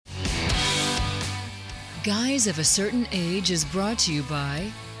Guys of a Certain Age is brought to you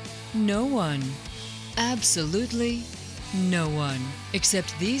by no one. Absolutely no one.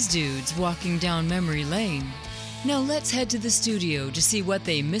 Except these dudes walking down memory lane. Now let's head to the studio to see what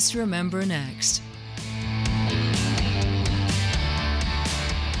they misremember next.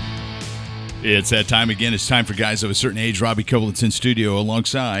 It's that time again. It's time for Guys of a Certain Age. Robbie Koblitz in studio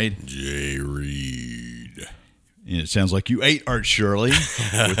alongside Jay Reed. And it sounds like you ate Art Shirley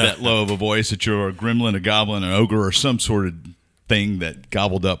with that low of a voice that you're a gremlin, a goblin, an ogre, or some sort of thing that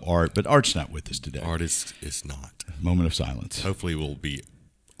gobbled up Art. But Art's not with us today. Art is not. Moment of silence. Hopefully we'll be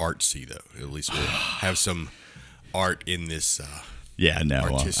artsy, though. At least we'll have some art in this Yeah,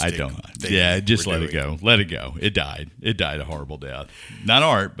 no, I don't. Yeah, just let it go. Let it go. It died. It died a horrible death. Not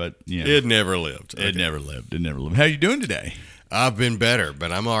Art, but you know, it never lived. It never lived. It never lived. How are you doing today? I've been better,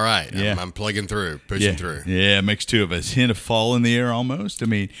 but I'm all right. Yeah. I'm plugging through, pushing through. Yeah, it makes two of us. Hint of fall in the air almost. I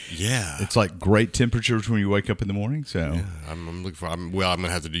mean, yeah, it's like great temperatures when you wake up in the morning. So yeah, I'm looking for. I'm gonna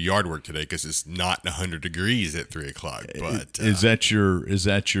have to do yard work today because it's not 100 degrees at 3:00. But is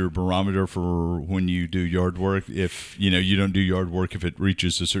that your barometer for when you do yard work? If you don't do yard work if it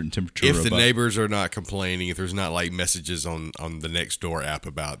reaches a certain temperature. If the neighbors are not complaining, if there's not like messages on the Nextdoor app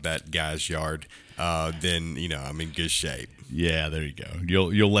about that guy's yard, then I'm in good shape. Yeah, there you go.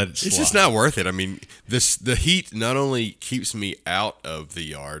 You'll let it slide. It's just not worth it. I mean, the heat not only keeps me out of the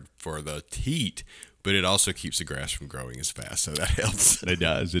yard for the heat, but it also keeps the grass from growing as fast, so that helps. It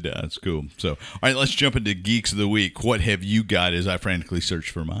does. Cool. So, all right, let's jump into Geeks of the Week. What have you got as I frantically search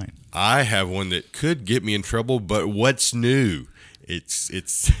for mine? I have one that could get me in trouble, but what's new?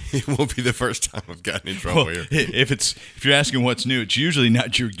 It won't be the first time I've gotten in trouble here. If you're asking what's new, it's usually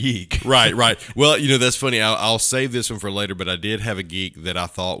not your geek. Right. Well, that's funny. I'll save this one for later, but I did have a geek that I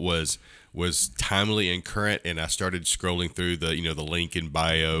thought was timely and current, and I started scrolling through the the link in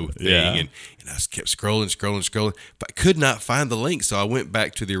bio thing, and I kept scrolling, but I could not find the link, so I went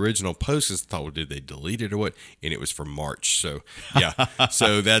back to the original post and thought, well, did they delete it or what? And it was from March, so yeah,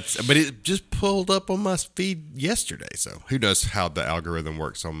 but it just pulled up on my feed yesterday, so who knows how the algorithm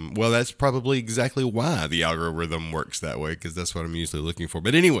works? Well, that's probably exactly why the algorithm works that way, because that's what I'm usually looking for.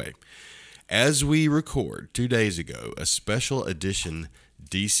 But anyway, as we record 2 days ago, a special edition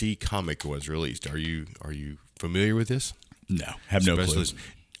DC comic was released. Are you familiar with this? No, have no clue.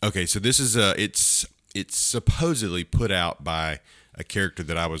 Okay, so this is it's supposedly put out by a character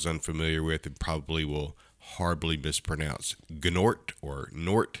that I was unfamiliar with and probably will horribly mispronounce. Gnort or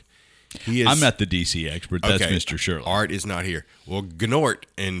Nort. I'm not the DC expert. That's okay. Mr. Shirley. Art is not here. Well, Gnort,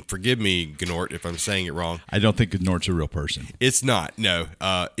 and forgive me, Gnort, if I'm saying it wrong. I don't think Gnort's a real person. It's not. No.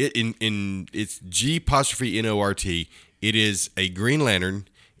 It's G''Nort. It is a Green Lantern,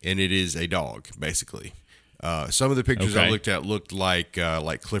 and it is a dog, basically. Some of the pictures I looked at looked like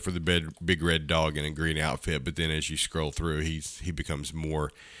Clifford the Big Red Dog in a green outfit, but then as you scroll through, he becomes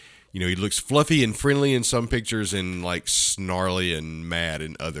more, he looks fluffy and friendly in some pictures and like snarly and mad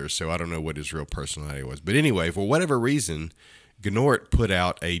in others. So I don't know what his real personality was. But anyway, for whatever reason, Gnort put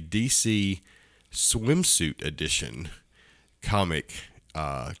out a DC swimsuit edition comic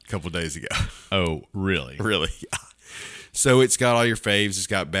a couple days ago. Oh, really? Really, yeah. So it's got all your faves. It's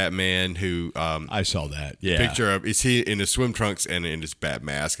got Batman, who I saw that. Yeah, picture of is he in his swim trunks and in his bat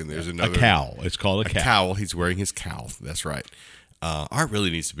mask, and there's another a cowl. It's called a cowl. He's wearing his cowl. That's right. Art really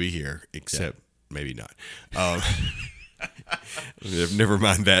needs to be here, except maybe not. Never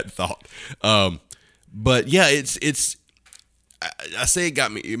mind that thought. But yeah, it's. I say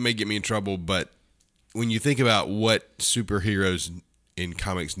it may get me in trouble, but when you think about what superheroes in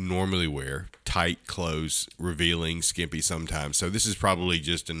comics normally wear, tight clothes, revealing, skimpy sometimes. So this is probably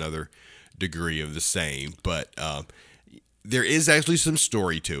just another degree of the same, but there is actually some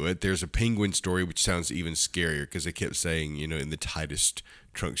story to it. There's a penguin story, which sounds even scarier because they kept saying, in the tightest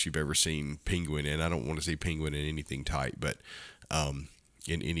trunks you've ever seen penguin in. I don't want to see penguin in anything tight, but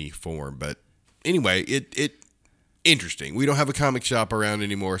in any form. But anyway, it interesting. We don't have a comic shop around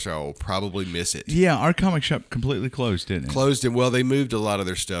anymore, so I'll probably miss it. Yeah, our comic shop completely closed, didn't it? Closed, and well, they moved a lot of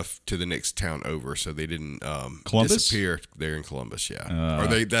their stuff to the next town over, so they didn't disappear. They're in Columbus, yeah. Or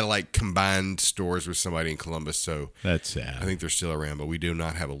they like combined stores with somebody in Columbus, so that's sad. I think they're still around, but we do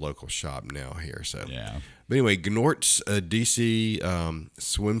not have a local shop now here. So yeah. But anyway, Gnort's DC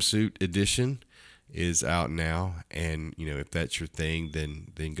swimsuit edition is out now, and if that's your thing,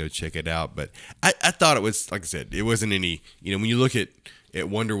 then go check it out. But I thought it was, like I said, it wasn't any, when you look at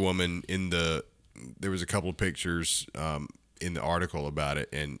Wonder Woman there was a couple of pictures, in the article about it,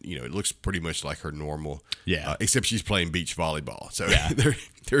 and it looks pretty much like her normal. Yeah. Except she's playing beach volleyball, so yeah.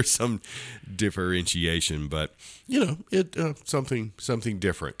 there's some differentiation, but something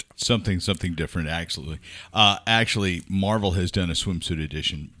different. Something different. Actually, Marvel has done a swimsuit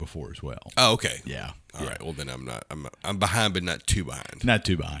edition before as well. Oh, okay. Yeah. All right. Well, then I'm behind, but not too behind. Not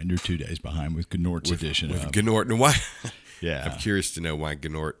too behind. You're 2 days behind with Gnort's edition. With Gnort, and why? Yeah. I'm curious to know why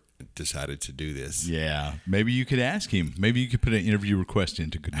Gnort decided to do this. Yeah. Maybe you could ask him. Maybe you could put an interview request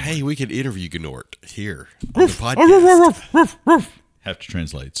into Gnort. Hey, we could interview Gnort here on the podcast. Have to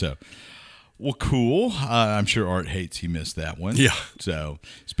translate. So, well, cool. I'm sure Art hates he missed that one. Yeah. So,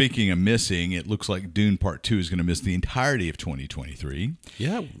 speaking of missing, it looks like Dune Part 2 is going to miss the entirety of 2023.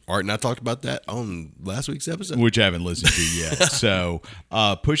 Yeah. Art and I talked about that on last week's episode. Which I haven't listened to yet. So,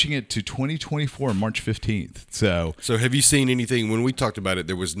 pushing it to 2024, March 15th. So have you seen anything? When we talked about it,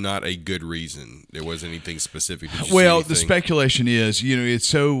 there was not a good reason. There wasn't anything specific. Well, the speculation is, it's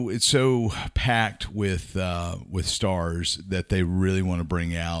so packed with stars that they really want to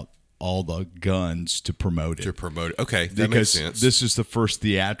bring out all the guns to promote it. Okay, that makes sense. This is the first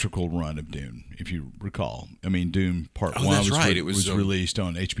theatrical run of Dune, if you recall. I mean, Dune Part 1 was released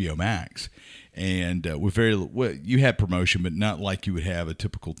on HBO Max. And with you had promotion, but not like you would have a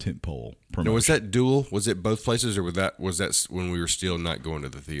typical tentpole promotion. Now, was that dual? Was it both places, or was that when we were still not going to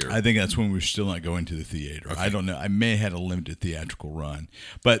the theater? I think that's when we were still not going to the theater. Okay. I don't know. I may have had a limited theatrical run,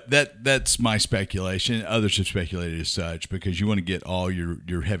 but that's my speculation. Others have speculated as such because you want to get all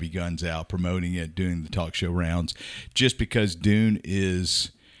your heavy guns out, promoting it, doing the talk show rounds, just because Dune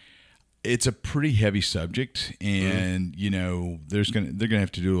is. It's a pretty heavy subject, and they're gonna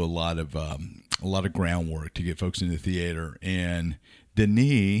have to do a lot of groundwork to get folks into the theater. And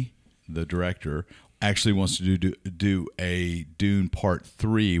Denis, the director, actually wants to do a Dune Part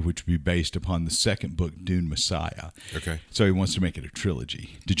 3, which would be based upon the second book, Dune Messiah. Okay. So he wants to make it a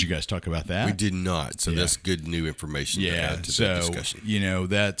trilogy. Did you guys talk about that? We did not. So that's good new information to add to the discussion.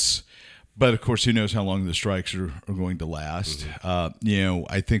 That's. But, of course, who knows how long the strikes are going to last. Mm-hmm.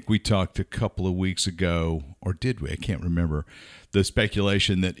 I think we talked a couple of weeks ago, or did we? I can't remember. The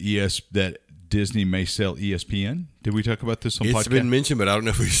speculation that that Disney may sell ESPN. Did we talk about this on podcast? It's been mentioned, but I don't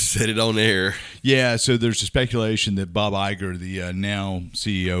know if we said it on air. Yeah, so there's a speculation that Bob Iger, the now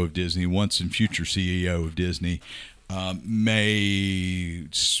CEO of Disney, once and future CEO of Disney, may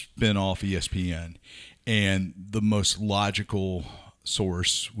spin off ESPN. And the most logical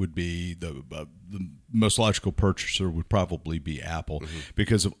source would be the most logical purchaser would probably be Apple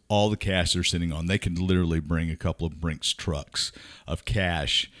because of all the cash they're sitting on. They can literally bring a couple of Brinks trucks of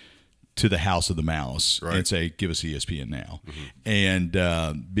cash to the house of the mouse and say, give us ESPN now. And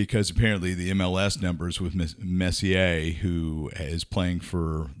because apparently the MLS numbers with Messier, who is playing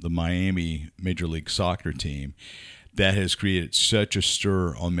for the Miami Major League Soccer team, that has created such a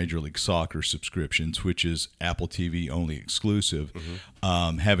stir on Major League Soccer subscriptions, which is Apple TV only exclusive.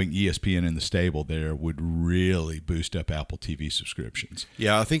 Having ESPN in the stable there would really boost up Apple TV subscriptions.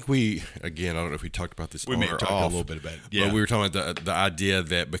 Yeah, I think I don't know if we talked about this. We may have talked a little bit about it. Yeah, but we were talking about the idea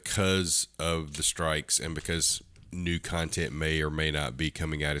that because of the strikes and because new content may or may not be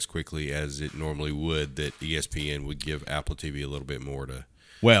coming out as quickly as it normally would, that ESPN would give Apple TV a little bit more to.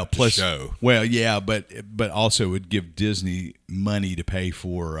 Show. Well, yeah, but also would give Disney money to pay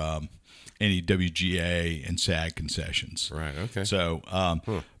for any WGA and SAG concessions. Right. Okay. So,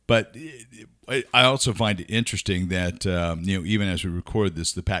 but I also find it interesting that even as we record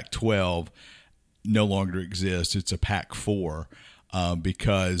this, the Pac-12 no longer exists. It's a Pac-4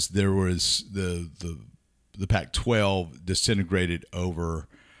 because there was the Pac-12 disintegrated over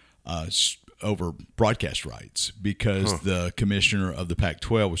broadcast rights because the commissioner of the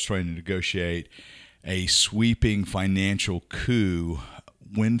Pac-12 was trying to negotiate a sweeping financial coup,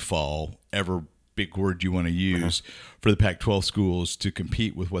 windfall, ever big word you want to use, for the Pac-12 schools to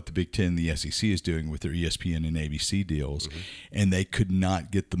compete with what the Big Ten and the SEC is doing with their ESPN and ABC deals. And they could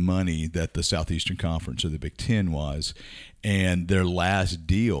not get the money that the Southeastern Conference or the Big Ten was. And their last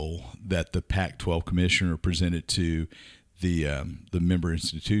deal that the Pac-12 commissioner presented to the member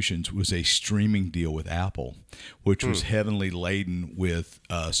institutions was a streaming deal with Apple, which was heavily laden with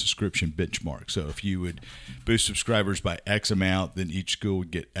subscription benchmarks. So if you would boost subscribers by X amount, then each school would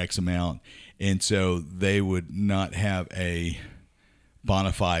get X amount. And so they would not have a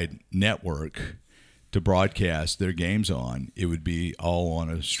bona fide network to broadcast their games on. It would be all on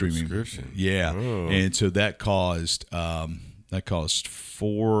a streaming subscription. Yeah. And so that caused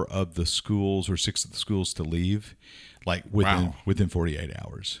 4 of the schools or 6 of the schools to leave. Like within 48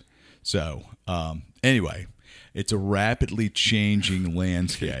 hours. So it's a rapidly changing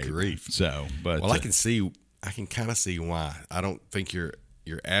landscape. Good grief. So, but I can see I can kind of see why. I don't think your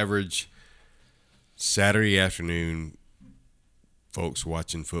average Saturday afternoon folks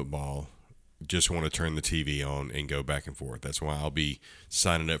watching football just want to turn the TV on and go back and forth. That's why I'll be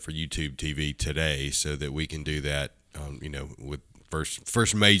signing up for YouTube TV today so that we can do that, with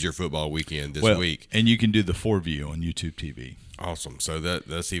first major football weekend this week. And you can do the 4View on YouTube TV. Awesome. So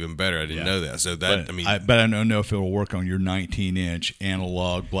that's even better. I didn't know that. So that, but I don't know if it will work on your 19-inch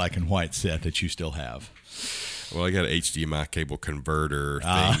analog black and white set that you still have. Well, I got an HDMI cable converter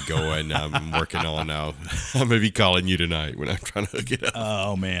thing going. I'm working on now. I'm going to be calling you tonight when I'm trying to hook it up.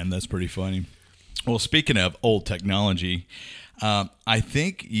 Oh, man, that's pretty funny. Well, speaking of old technology, I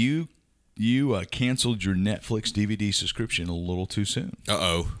think you canceled your Netflix DVD subscription a little too soon.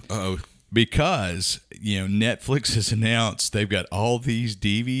 Uh-oh. Because, Netflix has announced they've got all these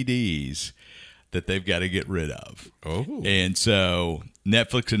DVDs that they've got to get rid of. Oh. And so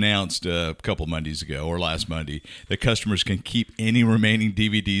Netflix announced a couple Mondays ago, or last Monday, that customers can keep any remaining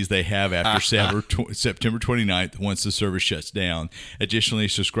DVDs they have after September 29th once the service shuts down. Additionally,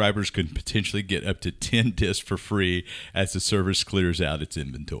 subscribers can potentially get up to 10 discs for free as the service clears out its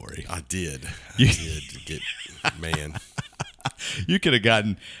inventory. I did get, man. You could have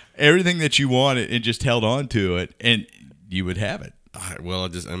gotten everything that you wanted and just held on to it, and you would have it. Well,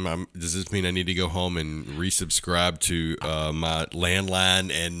 does this mean I need to go home and resubscribe to my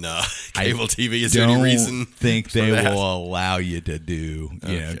landline and cable TV? Is there any reason? I don't think they will allow you to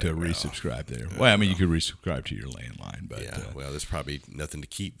resubscribe there. Well, you could resubscribe to your landline, but there's probably nothing to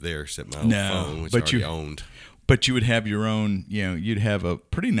keep there except my old phone, which I already owned. But you would have your own, you'd have a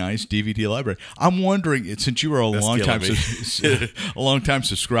pretty nice DVD library. I'm wondering, since you were a long time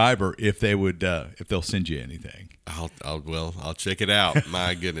subscriber, if they'll send you anything. I'll check it out.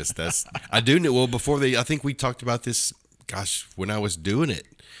 My goodness, I do know. Well, I think we talked about this. Gosh, when I was doing it,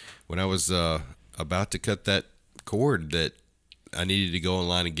 when I was about to cut that cord, that I needed to go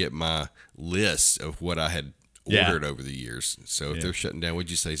online and get my list of what I had ordered over the years. So if they're shutting down, what'd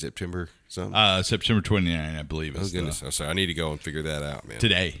you say, September something? September 29, I believe. Oh goodness! I'm sorry. I need to go and figure that out, man.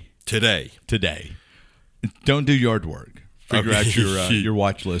 Today. Don't do yard work. Figure out your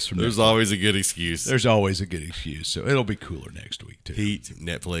watch list from There's always a good excuse. So it'll be cooler next week too. Heat,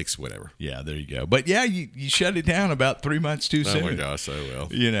 Netflix, whatever. Yeah, there you go. But yeah, you shut it down about 3 months too soon. Oh my gosh, so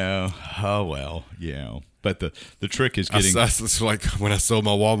well. But the trick is getting. It's like when I sold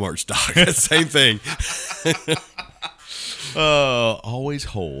my Walmart stock. Same thing. Always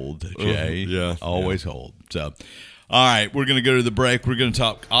hold, Jay. Always hold. So, all right, we're going to go to the break. We're going to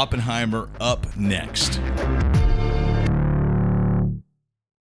talk Oppenheimer up next.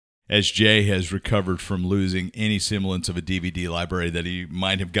 As Jay has recovered from losing any semblance of a DVD library that he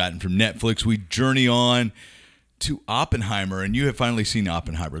might have gotten from Netflix, we journey on to Oppenheimer, and you have finally seen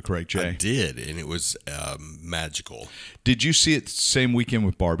Oppenheimer, correct, Jay? I did, and it was magical. Did you see it the same weekend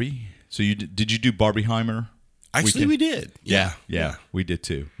with Barbie? So did you do Barbieheimer? Actually, we did. Yeah, we did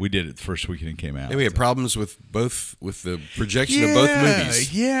too. We did it the first weekend it came out. And we had problems with the projection of both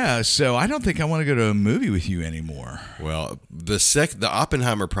movies. Yeah, so I don't think I want to go to a movie with you anymore. Well, the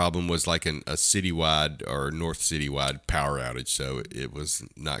Oppenheimer problem was like a citywide or North citywide power outage, so it was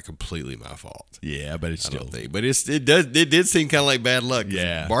not completely my fault. Yeah, but it's still. It did seem kind of like bad luck.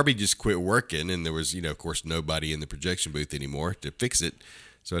 Yeah, Barbie just quit working, and there was of course nobody in the projection booth anymore to fix it.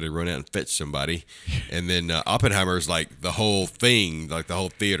 So I had to run out and fetch somebody. And then Oppenheimer's like the whole thing, like the whole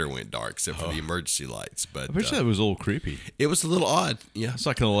theater went dark except for the emergency lights. But I bet that was a little creepy. It was a little odd. Yeah. It's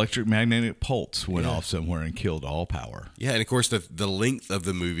like an electromagnetic pulse went off somewhere and killed all power. Yeah, and of course the length of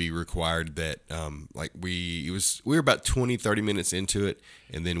the movie required that we were about 20, 30 minutes into it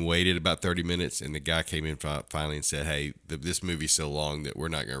and then waited about 30 minutes and the guy came in finally and said, "Hey, this movie's so long that we're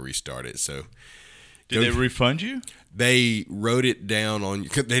not going to restart it." So did they refund you? They wrote it down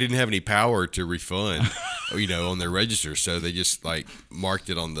they didn't have any power to refund, on their register. So they just marked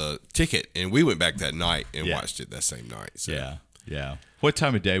it on the ticket. And we went back that night and watched it that same night. So. Yeah. What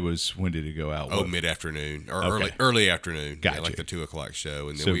time of day when did it go out? Oh, mid-afternoon or early afternoon. Gotcha. Yeah, like the 2:00 show.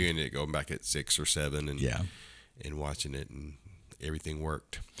 And then we ended up going back at 6 or 7 and watching it and everything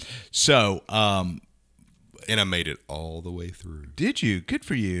worked. So, and I made it all the way through. Did you? Good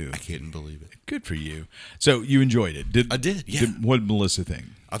for you. I couldn't believe it. Good for you. So you enjoyed it? I did. Yeah. What did Melissa think?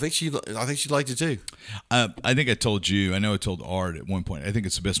 I think she liked it too. I think I told you. I know I told Art at one point. I think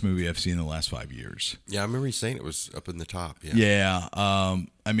it's the best movie I've seen in the last 5 years. Yeah, I remember you saying it was up in the top. Yeah. Yeah.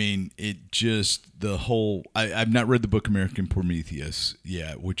 It just the whole. I've not read the book American Promethei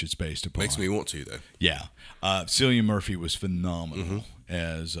yet, which it's based upon. Makes me want to though. Yeah. Cillian Murphy was phenomenal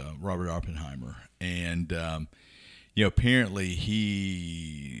as Robert Oppenheimer. And apparently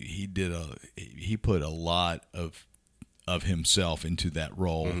he he put a lot of himself into that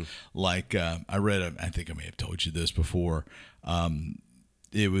role. Mm-hmm. Like I read, I think I may have told you this before.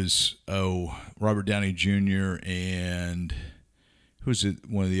 It was Robert Downey Jr. and who's it?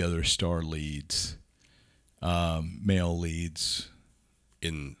 One of the other star leads, male leads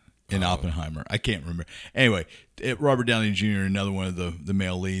in Oppenheimer. I can't remember. Anyway, Robert Downey Jr. another one of the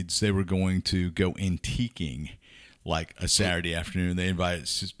male leads. They were going to go antiquing like a Saturday afternoon. They invited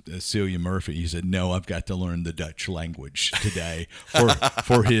Cillian Murphy. He said, "No, I've got to learn the Dutch language today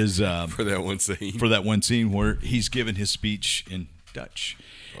for his for that one scene. For that one scene where he's given his speech in Dutch."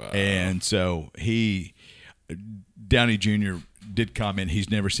 Wow. And so Downey Jr. did comment he's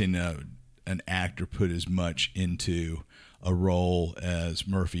never seen an actor put as much into a role as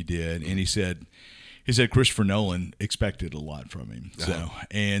Murphy did, and he said Christopher Nolan expected a lot from him. So,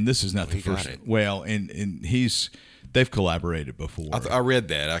 and this is not the first. Well, and they've collaborated before. I read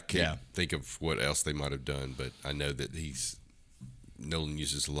that. I can't think of what else they might have done, but I know that Nolan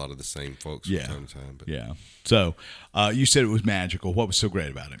uses a lot of the same folks from time to time. But. Yeah. So, you said it was magical. What was so great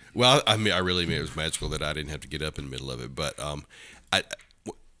about it? Well, I really mean it was magical that I didn't have to get up in the middle of it. But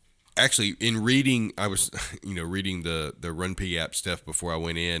actually, in reading, I was reading the Run P app stuff before I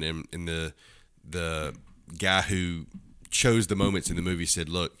went in, and the guy who chose the moments in the movie said,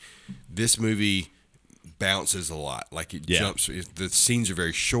 "Look, this movie bounces a lot. Like it jumps. The scenes are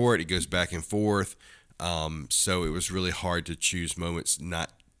very short. It goes back and forth. So it was really hard to choose moments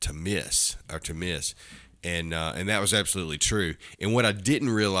not to miss or to miss." And that was absolutely true. And what I didn't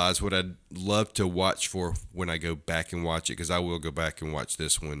realize, what I'd love to watch for when I go back and watch it, because I will go back and watch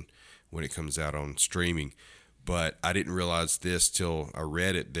this when it comes out on streaming, but I didn't realize this till I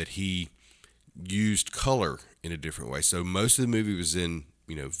read it, that he used color in a different way. So most of the movie was in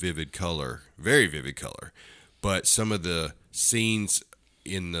vivid color, very vivid color, but some of the scenes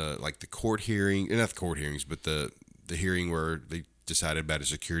in the court hearing, not the court hearings, but the hearing where they decided about a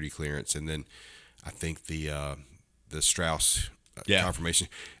security clearance, and then I think the Strauss confirmation.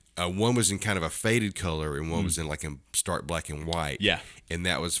 One was in kind of a faded color, and one was in like a stark black and white. Yeah, and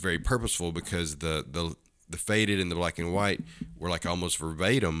that was very purposeful because the faded and the black and white were like almost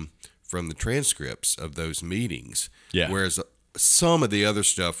verbatim from the transcripts of those meetings. Yeah, whereas some of the other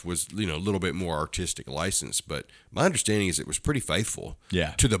stuff was a little bit more artistic license. But my understanding is it was pretty faithful.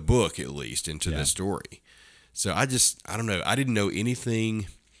 Yeah, to the book at least, and to the story. So I don't know. I didn't know anything.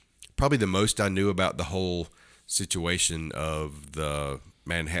 Probably the most I knew about the whole situation of the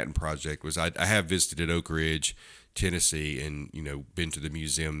Manhattan Project was I have visited Oak Ridge, Tennessee, and been to the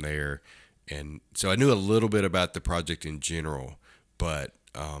museum there, and so I knew a little bit about the project in general, but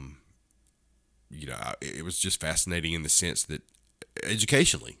it was just fascinating in the sense that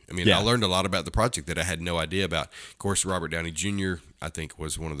educationally, I learned a lot about the project that I had no idea about. Of course, Robert Downey Jr. I think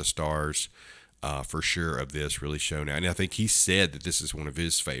was one of the stars for sure of this, really shown out, and I think he said that this is one of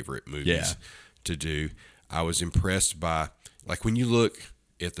his favorite movies to do. I was impressed by. Like when you look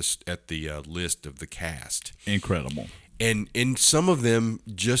at the list of the cast, incredible, and some of them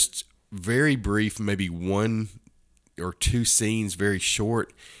just very brief, maybe one or two scenes, very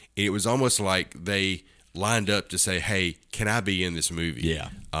short. And it was almost like they lined up to say, "Hey, can I be in this movie?" Yeah,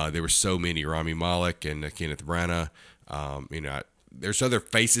 there were so many: Rami Malek and Kenneth Branagh. There's other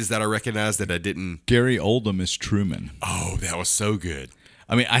faces that I recognized that I didn't. Gary Oldham is Truman. Oh, that was so good.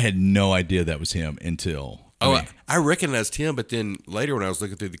 I had no idea that was him until. I recognized him, but then later when I was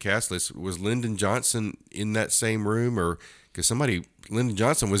looking through the cast list, was Lyndon Johnson in that same room? Or because Lyndon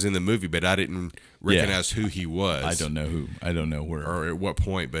Johnson was in the movie, but I didn't recognize who he was. I don't know where. Or at what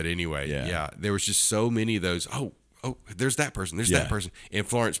point, but anyway, there was just so many of those. Oh, there's that person. There's that person. And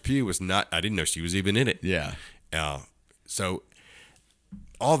Florence Pugh was not, I didn't know she was even in it. Yeah. So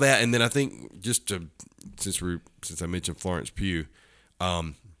all that, and then I think just since I mentioned Florence Pugh,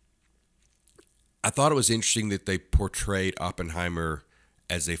 I thought it was interesting that they portrayed Oppenheimer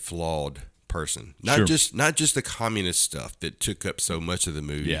as a flawed person, not just the communist stuff that took up so much of the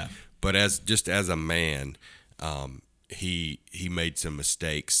movie, but as a man, he made some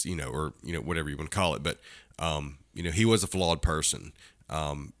mistakes, or whatever you want to call it, but he was a flawed person,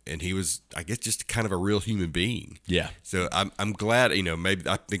 and he was, I guess, just kind of a real human being. Yeah. So I'm glad, maybe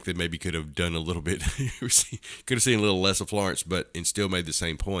I think they maybe could have done a little bit, could have seen a little less of Florence, and still made the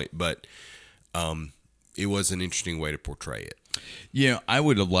same point, but. It was an interesting way to portray it. Yeah, I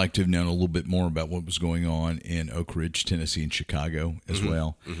would have liked to have known a little bit more about what was going on in Oak Ridge, Tennessee, and Chicago as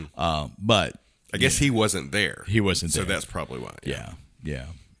well. Mm-hmm. But I guess he wasn't there. He wasn't there. So that's probably why. Yeah.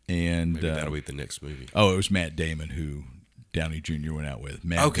 And maybe that'll be the next movie. Oh, it was Matt Damon who Downey Jr. went out with.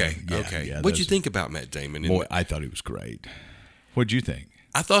 Okay. What'd you think about Matt Damon? Boy, I thought he was great. What'd you think?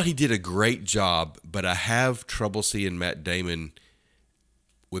 I thought he did a great job, but I have trouble seeing Matt Damon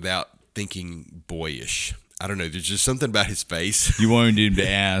without thinking boyish. I don't know. There's just something about his face. You wanted him to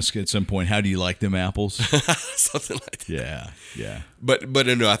ask at some point, how do you like them apples? Something like that. Yeah. But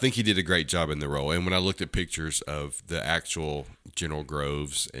no, I think he did a great job in the role. And when I looked at pictures of the actual General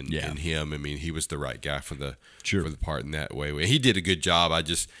Groves and him, I mean, he was the right guy for the part in that way. He did a good job. I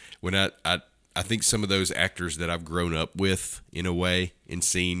think some of those actors that I've grown up with in a way and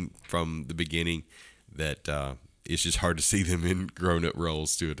seen from the beginning, that it's just hard to see them in grown-up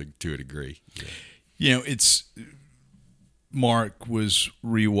roles to a degree. Yeah. You know, Mark was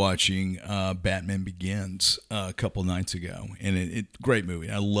rewatching Batman Begins a couple nights ago, and great movie.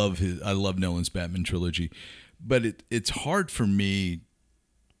 I love Nolan's Batman trilogy, but it's hard for me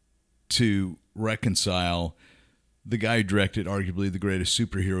to reconcile the guy who directed arguably the greatest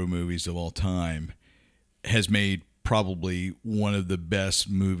superhero movies of all time has made probably one of the best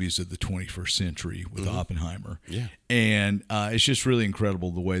movies of the 21st century with Oppenheimer. Yeah. And it's just really incredible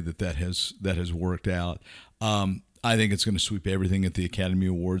the way that has worked out. I think it's going to sweep everything at the Academy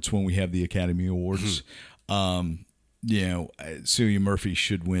Awards when we have the Academy Awards. Cillian Murphy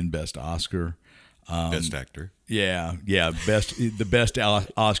should win Best Oscar. Best actor. The best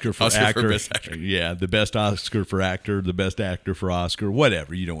Oscar for actor. For best actor. Yeah, the best Oscar for actor, the best actor for Oscar,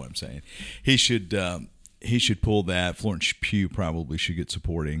 whatever. You know what I'm saying. He should pull that. Florence Pugh probably should get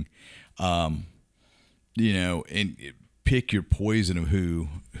supporting. And pick your poison of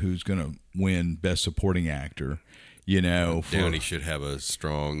who's going to win Best Supporting Actor. Downey should have a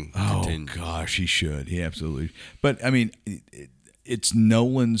strong contingent. Oh gosh, he should. He absolutely. But I mean, it's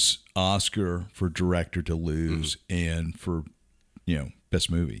Nolan's Oscar for director to lose, and for best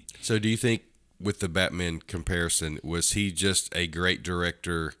movie. So, do you think with the Batman comparison, was he just a great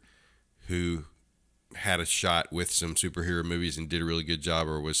director who had a shot with some superhero movies and did a really good job,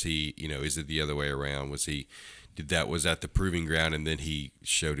 or was he, is it the other way around? Was that the proving ground, and then he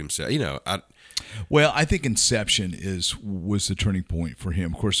showed himself? I think Inception was the turning point for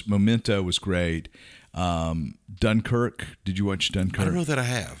him. Of course, Memento was great. Dunkirk. Did you watch Dunkirk? I don't know that I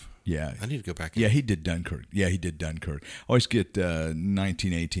have. Yeah, I need to go back. Yeah, he did Dunkirk. I always get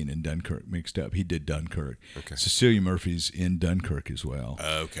 1918 and Dunkirk mixed up. He did Dunkirk. Okay. Cecilia Murphy's in Dunkirk as well.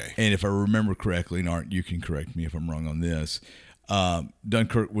 Okay. And if I remember correctly, and Art, you can correct me if I'm wrong on this.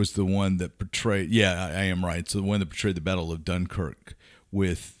 Dunkirk was the one that portrayed. Yeah, I am right. So the one that portrayed the Battle of Dunkirk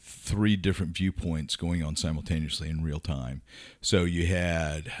with 3 different viewpoints going on simultaneously in real time. So you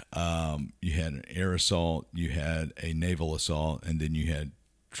had an air assault, you had a naval assault, and then you had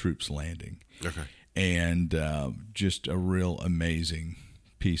troops landing. Okay. And just a real amazing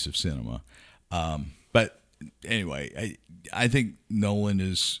piece of cinema. But anyway, I think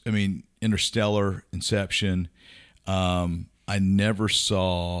Nolan Interstellar, Inception. I never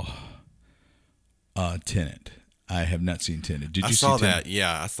saw Tenet. I have not seen Tenet. Did you see Tenet? I saw that.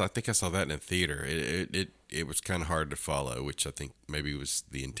 Yeah, I think I saw that in a theater. It was kind of hard to follow, which I think maybe was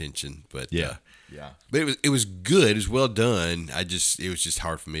the intention. But yeah. But it was good. It was well done. It was just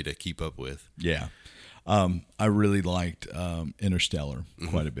hard for me to keep up with. Yeah. I really liked Interstellar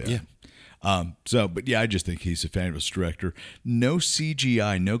quite a bit. Yeah. I just think he's a fabulous director. No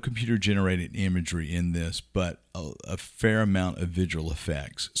CGI, no computer generated imagery in this, but a fair amount of visual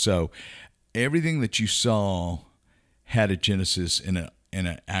effects. So everything that you saw had a genesis in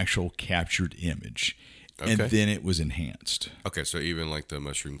an actual captured image. Okay. And then it was enhanced. Okay, so even like the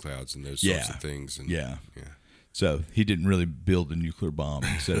mushroom clouds and those sorts of things. And, yeah. So he didn't really build a nuclear bomb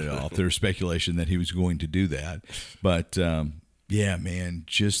and set it off. There was speculation that he was going to do that. But,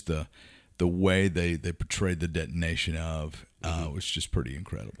 just the way they portrayed the detonation of was just pretty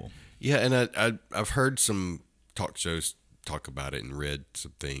incredible. Yeah, and I've heard some talk shows talk about it and read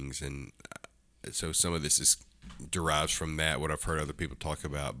some things. And so some of this derives from that, what I've heard other people talk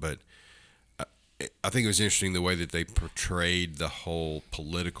about. But I think it was interesting the way that they portrayed the whole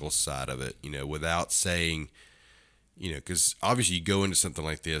political side of it, without saying, because obviously you go into something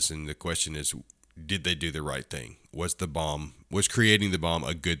like this and the question is, did they do the right thing? Was creating the bomb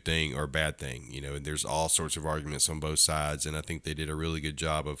a good thing or a bad thing? And there's all sorts of arguments on both sides. And I think they did a really good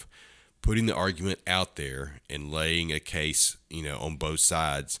job of putting the argument out there and laying a case, on both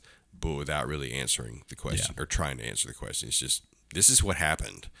sides, but without really answering the question or trying to answer the question. It's just, this is what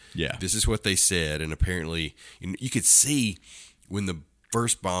happened. Yeah. This is what they said. And apparently you could see when the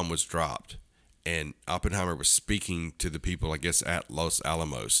first bomb was dropped and Oppenheimer was speaking to the people, I guess, at Los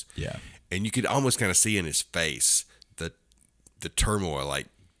Alamos. Yeah. And you could almost kind of see in his face the turmoil, like,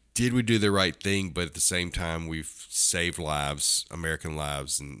 did we do the right thing? But at the same time, we've saved lives, American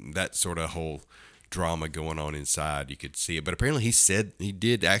lives, and that sort of whole drama going on inside. You could see it, but apparently he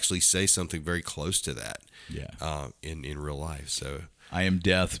did actually say something very close to that. Yeah. In real life. So I am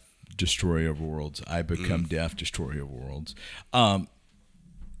death, destroyer of worlds. I become death, destroyer of worlds.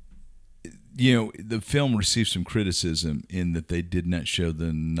 The film received some criticism in that they did not show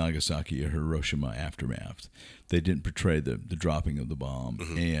the Nagasaki or Hiroshima aftermath. They didn't portray the dropping of the bomb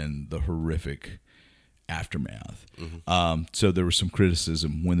and the horrific aftermath. So there was some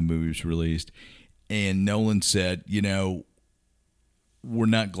criticism when the movie was released. And Nolan said, we're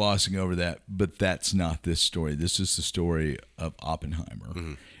not glossing over that, but that's not this story. This is the story of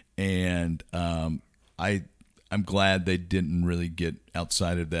Oppenheimer. And I'm glad they didn't really get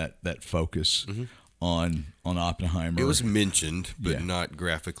outside of that focus on Oppenheimer. It was mentioned, but not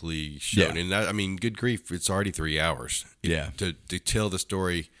graphically shown. And that, good grief, it's already 3 hours. To tell the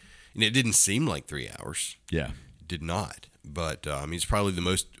story, and it didn't seem like 3 hours. Yeah, it did not. But it's probably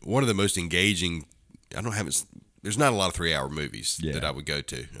one of the most engaging. There's not a lot of 3 hour movies that I would go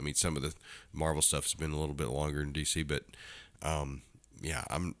to. Some of the Marvel stuff has been a little bit longer in DC, but I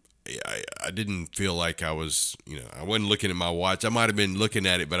didn't feel like I was, I wasn't looking at my watch. I might have been looking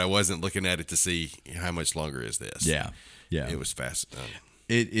at it, but I wasn't looking at it to see how much longer is this. Yeah. It was fast.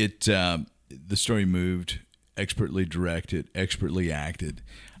 The story moved, expertly directed, expertly acted,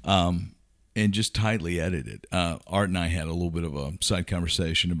 and just tightly edited. Art and I had a little bit of a side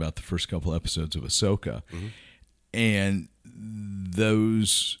conversation about the first couple episodes of Ahsoka. And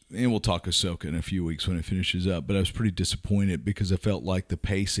we'll talk Ahsoka in a few weeks when it finishes up, but I was pretty disappointed because I felt like the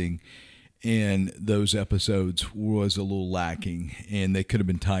pacing in those episodes was a little lacking, and they could have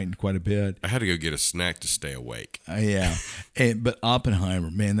been tightened quite a bit. I had to go get a snack to stay awake. But Oppenheimer,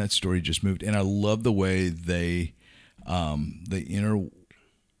 man, that story just moved, and I love the way they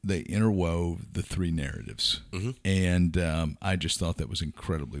interwove the three narratives, and I just thought that was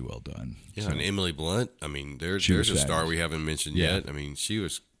incredibly well done. Yeah, and Emily Blunt, there's a star we haven't mentioned yet. She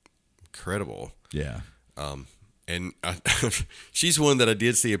was incredible. Yeah. And she's one that I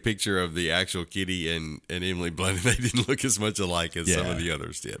did see a picture of the actual Kitty and Emily Blunt, and they didn't look as much alike as some of the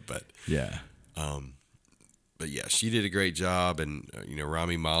others did. But she did a great job, and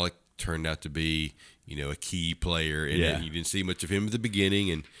Rami Malek turned out to be a key player, and you didn't see much of him at the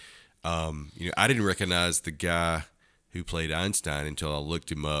beginning, and I didn't recognize the guy who played Einstein until I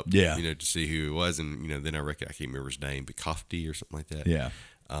looked him up, to see who he was, and then I can't remember his name, but Kofty or something like that.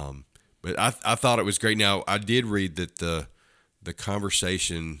 But I thought it was great. Now, I did read that the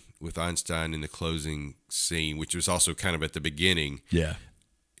conversation with Einstein in the closing scene, which was also kind of at the beginning,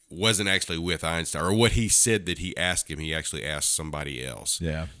 wasn't actually with Einstein, or what he said that he asked him. He actually asked somebody else.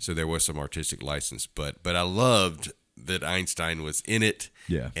 Yeah. So there was some artistic license, but I loved that Einstein was in it.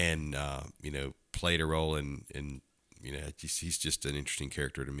 And played a role, and he's just an interesting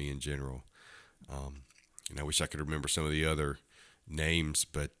character to me in general. And I wish I could remember some of the other names,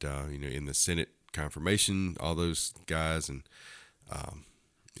 but in the Senate confirmation, all those guys, and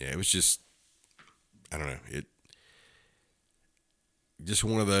it was just, I don't know, it just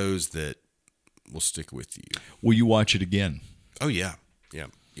one of those that will stick with you. Will you watch it again? Oh yeah,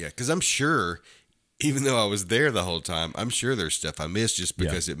 because I'm sure, even though I was there the whole time, I'm sure there's stuff I missed just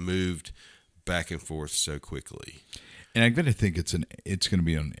because it moved back and forth so quickly. And I'm going to think it's going to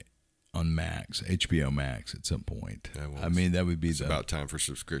be on Max, HBO Max at some point. That would be about time for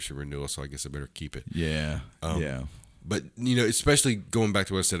subscription renewal, so I guess I better keep it. But especially going back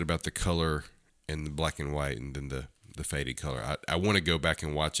to what I said about the color and the black and white, and then the faded color. I want to go back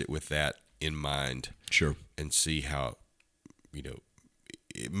and watch it with that in mind. Sure. And see how,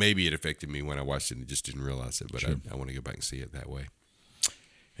 maybe it affected me when I watched it and just didn't realize it, but I want to go back and see it that way.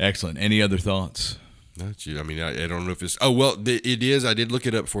 Excellent. Any other thoughts? I don't know if it's. Oh well, it is. I did look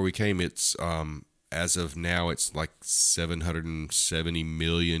it up before we came. It's as of now, it's like 770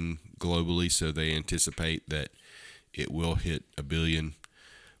 million globally. So they anticipate that it will hit 1 billion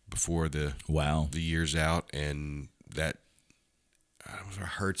before the year's out. And that, I don't know if I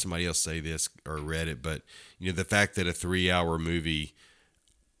heard somebody else say this or read it, but the fact that a 3-hour movie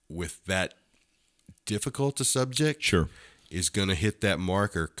with that difficult a subject is going to hit that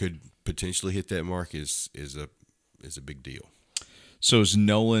mark, or could potentially hit that mark, is a big deal. So is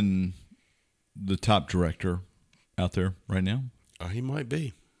Nolan the top director out there right now? He might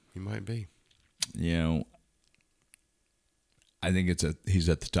be. I think he's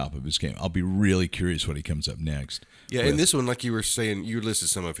at the top of his game. I'll be really curious what he comes up next. Yeah, and this one, like you were saying, you listed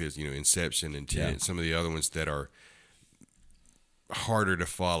some of his, Inception and Tenet, some of the other ones that are harder to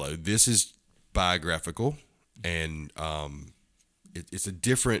follow. This is biographical, and it's a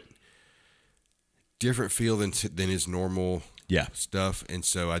different feel than his normal stuff, and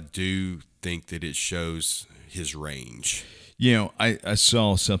so I do think that it shows his range. You know, I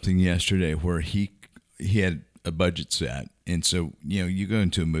saw something yesterday where he had a budget set, and so you know, you go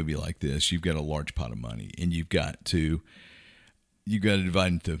into a movie like this, you've got a large pot of money, and you've got to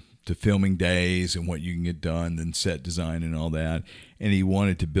divide into filming days and what you can get done, then set design and all that. And he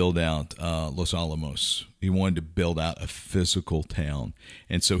wanted to build out Los Alamos. He wanted to build out a physical town,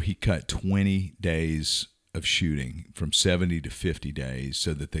 and so he cut 20 days of shooting from 70 to 50 days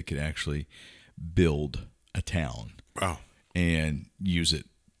so that they could actually build a town. Wow. And use it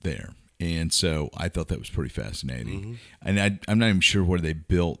there. And so I thought that was pretty fascinating. Mm-hmm. And I'm not even sure where they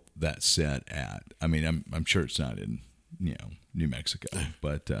built that set at. I mean, I'm sure it's not in, you know, New Mexico,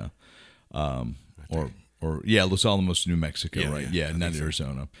 but Los Alamos, New Mexico, right? Yeah, not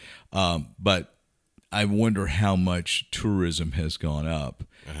Arizona. But I wonder how much tourism has gone up.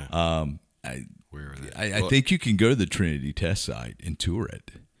 Where are they? I think you can go to the Trinity test site and tour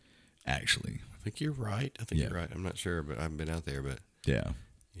it, actually. I think you're right. You're right. I'm not sure, but I haven't been out there. But yeah.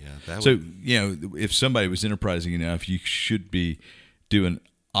 So you know, if somebody was enterprising enough, you should be doing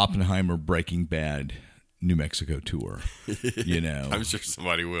Oppenheimer Breaking Bad New Mexico tour. You know, I'm sure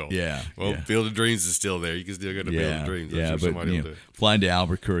somebody will. Yeah. Well, Field of Dreams is still there. You can still go to Field of Dreams. I'm sure somebody will do it. Flying to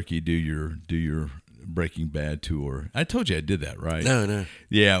Albuquerque, do your Breaking Bad tour. I told you I did that, right? No.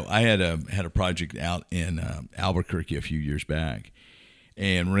 Yeah, I had a project out in Albuquerque a few years back,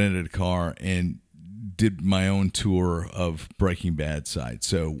 and rented a car and did my own tour of Breaking Bad sites.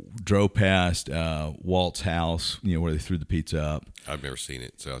 So drove past Walt's house, you know, where they threw the pizza up. I've never seen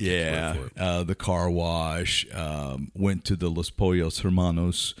it, so I'll the car wash. Went to the Los Pollos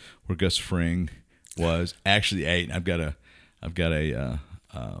Hermanos where Gus Fring was. Actually ate. I've got a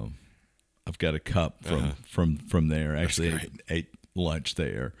cup from there. Actually ate lunch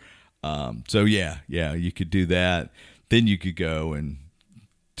there. So you could do that. Then you could go and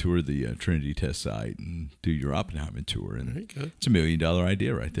tour the Trinity test site and do your Oppenheimer tour, and it's $1 million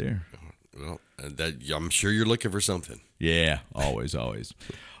idea right there. Well, I'm sure you're looking for something. Yeah, always. All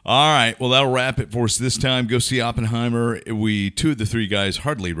right, well, that'll wrap it for us this time. Go see Oppenheimer. We, two of the three guys,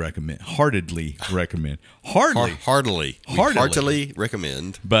 heartily recommend. Heartily. Recommend.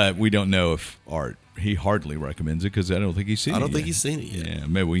 But we don't know if Art, he hardly recommends it because I don't think he's seen it. I don't think he's seen it yet. Yeah,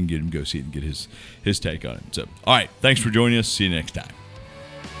 maybe we can get him to go see it and get his take on it. So, all right, thanks for joining us. See you next time.